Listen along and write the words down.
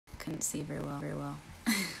couldn't see very well.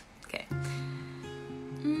 Okay.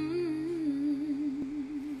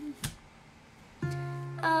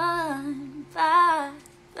 Unbothered,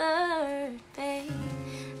 babe.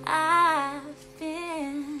 I've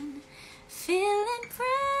been feeling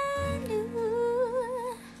brand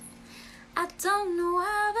new. I don't know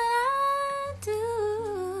how, but I do.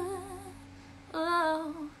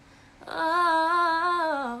 Oh,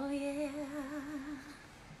 yeah.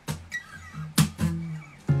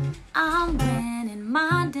 I'm winning,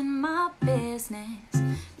 minding my business.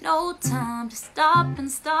 No time to stop and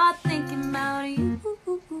start thinking about you.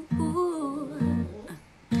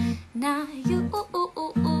 Now you,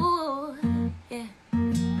 yeah.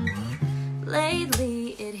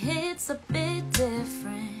 Lately it hits a bit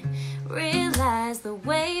different. Realize the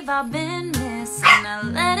wave I've been missing. I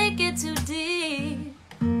let it get too deep,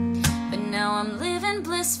 but now I'm living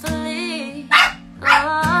blissfully.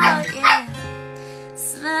 Oh yeah.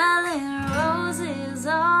 Smelling roses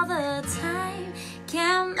all the time.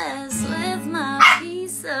 Can't mess with my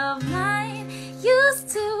peace of mind. Used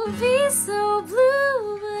to be so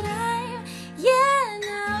blue, but I'm, yeah,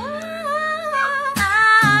 now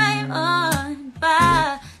I'm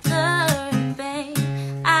unbothered, babe.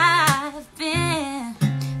 I've been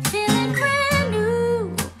feeling brand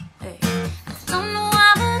new. Hey, I don't know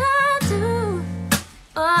why, but I do.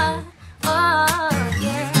 Oh,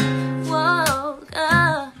 yeah. Woke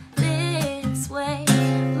up this way.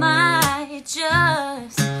 Might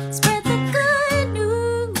just spread the good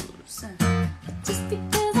news. Just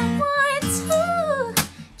because I want to.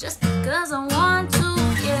 Just because I want to,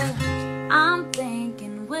 yeah. I'm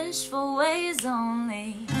thinking wishful ways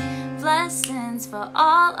only. Blessings for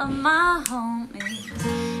all of my homies.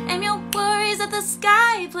 Aim your worries at the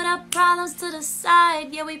sky. Put our problems to the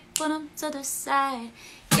side. Yeah, we put them to the side.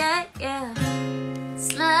 Yeah, yeah.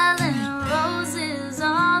 Smelling roses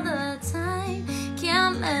all the time.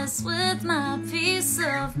 Can't mess with my peace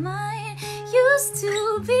of mind. Used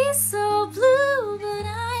to be so blue, but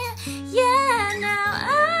I'm, yeah, now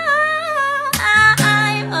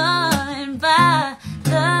I'm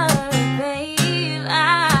unbothered, babe.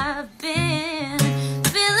 I've been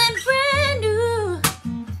feeling brand new.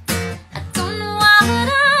 I don't know why, but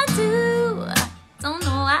I do. Don't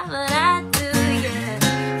know why, but I do, yeah.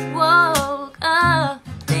 Woke up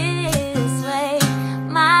this way.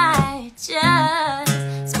 Might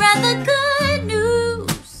just spread the good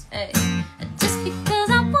news. Hey. Just because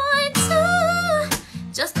I want to.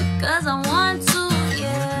 Just because I want to,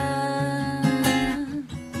 yeah.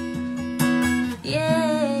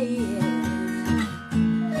 Yeah, yeah.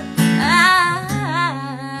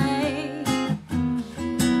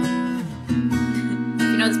 If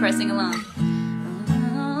you know this part, sing along.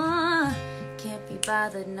 Can't be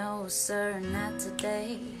bothered, no sir, not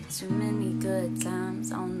today. Too many good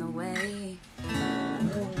times on the way.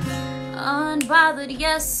 Unbothered,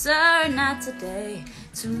 yes sir, not today.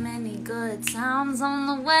 Too many good times on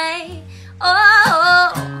the way.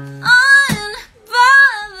 Oh,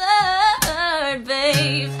 unbothered,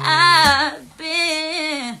 babe. I've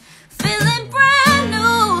been feeling brand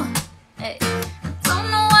new. Hey, I don't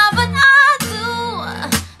know why, but I do. I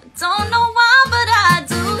don't know why, but I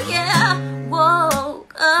do, yeah.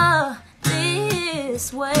 Woke up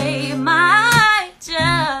this way. Might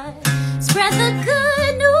just spread the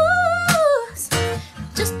good news.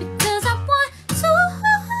 Just because I want to.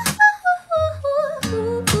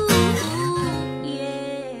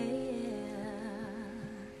 Yeah.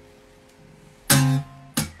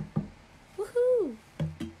 Woohoo.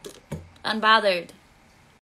 Unbothered.